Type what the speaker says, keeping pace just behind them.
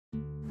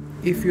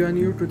If you are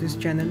new to this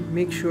channel,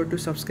 make sure to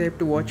subscribe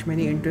to watch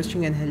many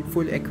interesting and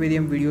helpful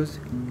aquarium videos,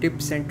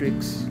 tips and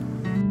tricks.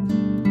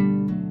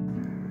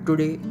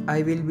 Today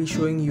I will be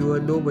showing you a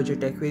low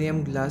budget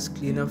aquarium glass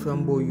cleaner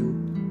from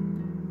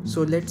Boyu.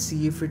 So let's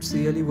see if it's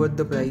really worth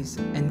the price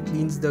and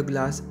cleans the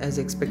glass as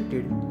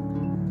expected.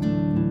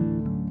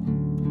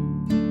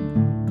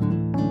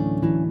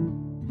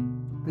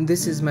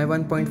 This is my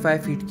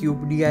 1.5 feet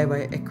cube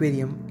DIY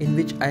aquarium in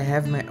which I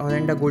have my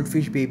Oranda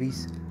goldfish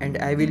babies, and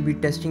I will be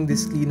testing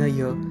this cleaner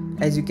here.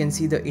 As you can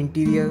see, the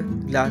interior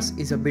glass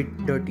is a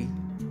bit dirty.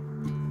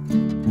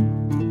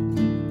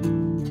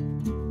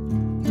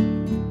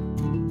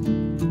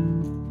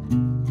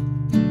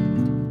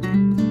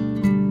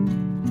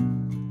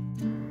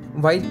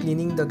 While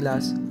cleaning the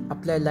glass,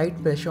 apply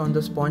light pressure on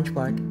the sponge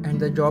part and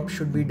the job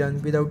should be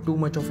done without too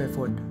much of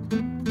effort.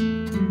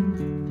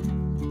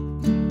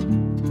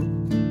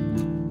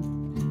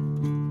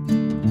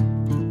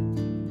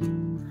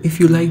 If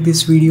you like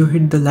this video,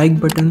 hit the like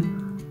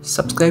button,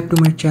 subscribe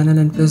to my channel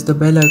and press the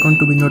bell icon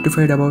to be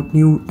notified about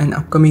new and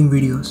upcoming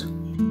videos.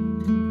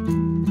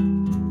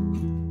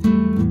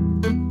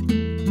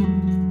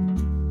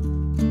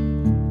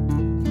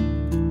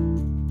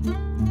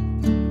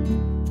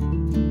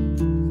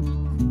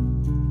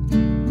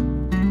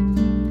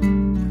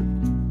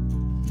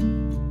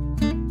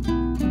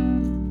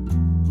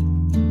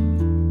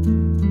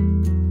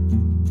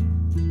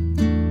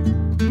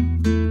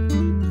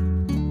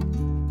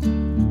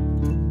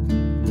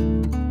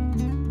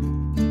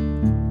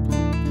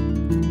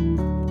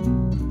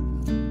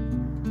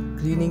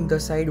 Cleaning the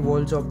side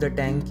walls of the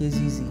tank is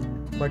easy,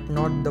 but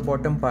not the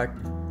bottom part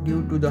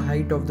due to the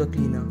height of the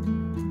cleaner.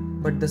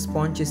 But the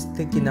sponge is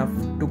thick enough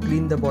to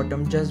clean the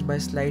bottom just by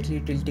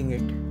slightly tilting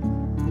it.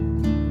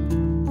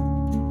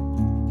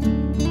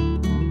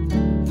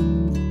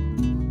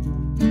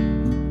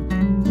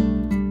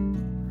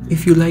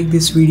 If you like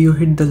this video,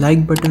 hit the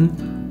like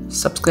button,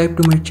 subscribe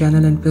to my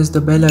channel and press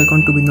the bell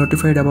icon to be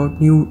notified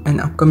about new and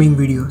upcoming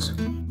videos.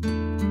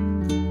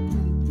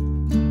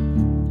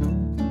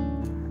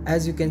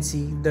 As you can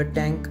see, the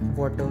tank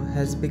water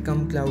has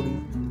become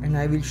cloudy, and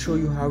I will show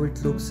you how it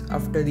looks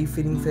after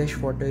refilling fresh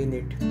water in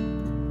it.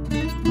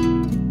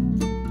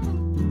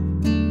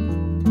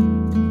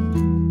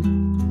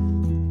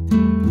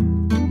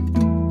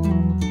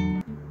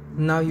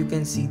 Now you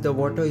can see the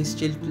water is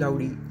still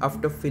cloudy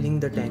after filling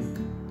the tank.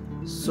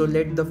 So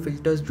let the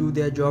filters do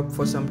their job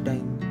for some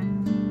time.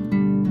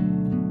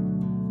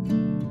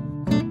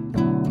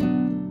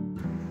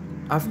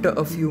 After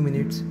a few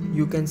minutes,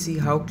 you can see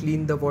how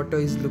clean the water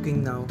is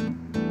looking now.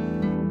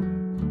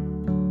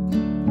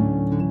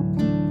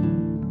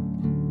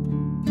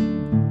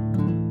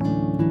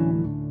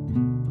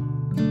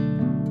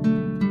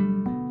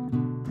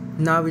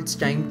 Now it's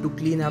time to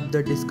clean up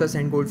the discus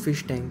and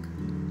goldfish tank.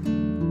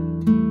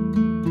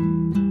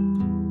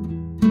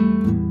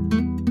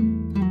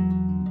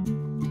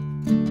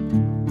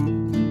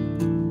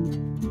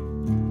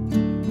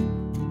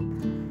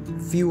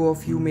 Few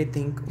of you may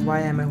think,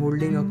 why am I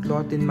holding a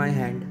cloth in my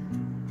hand?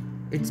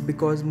 It's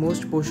because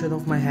most portion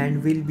of my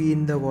hand will be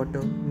in the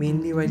water,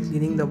 mainly while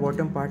cleaning the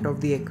bottom part of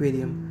the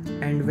aquarium,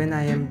 and when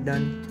I am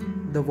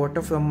done, the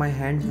water from my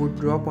hand would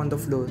drop on the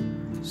floor,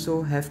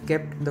 so have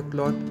kept the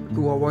cloth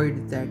to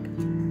avoid that.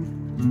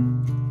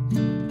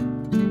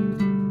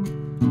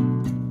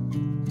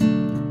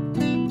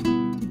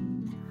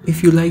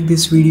 If you like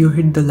this video,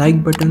 hit the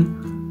like button,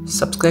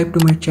 subscribe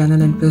to my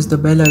channel and press the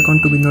bell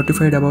icon to be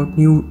notified about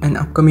new and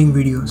upcoming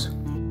videos.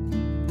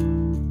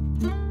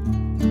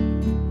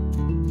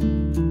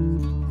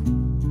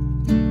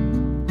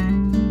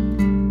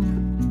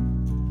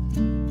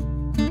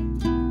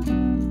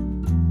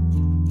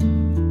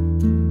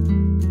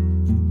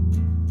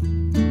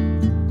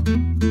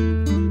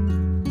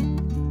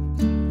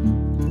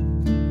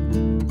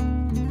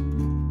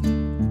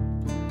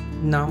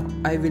 Now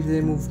I will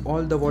remove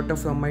all the water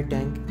from my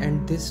tank,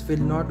 and this will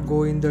not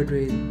go in the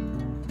drain.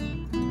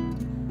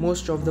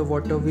 Most of the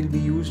water will be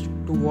used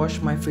to wash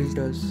my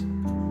filters.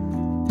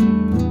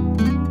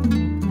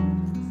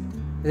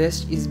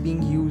 Rest is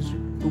being used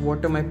to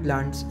water my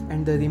plants,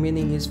 and the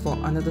remaining is for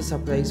another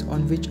surprise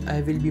on which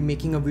I will be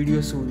making a video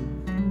soon.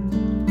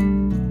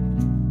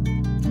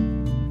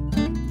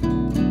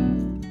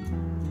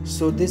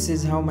 So this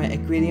is how my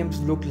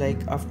aquariums look like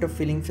after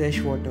filling fresh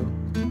water.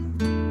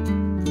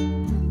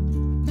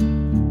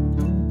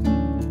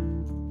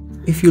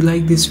 If you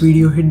like this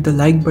video, hit the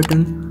like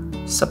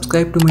button,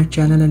 subscribe to my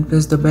channel and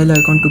press the bell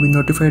icon to be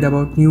notified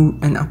about new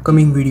and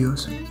upcoming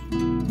videos.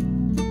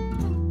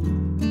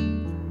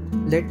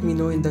 Let me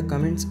know in the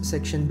comments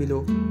section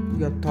below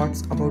your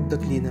thoughts about the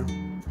cleaner.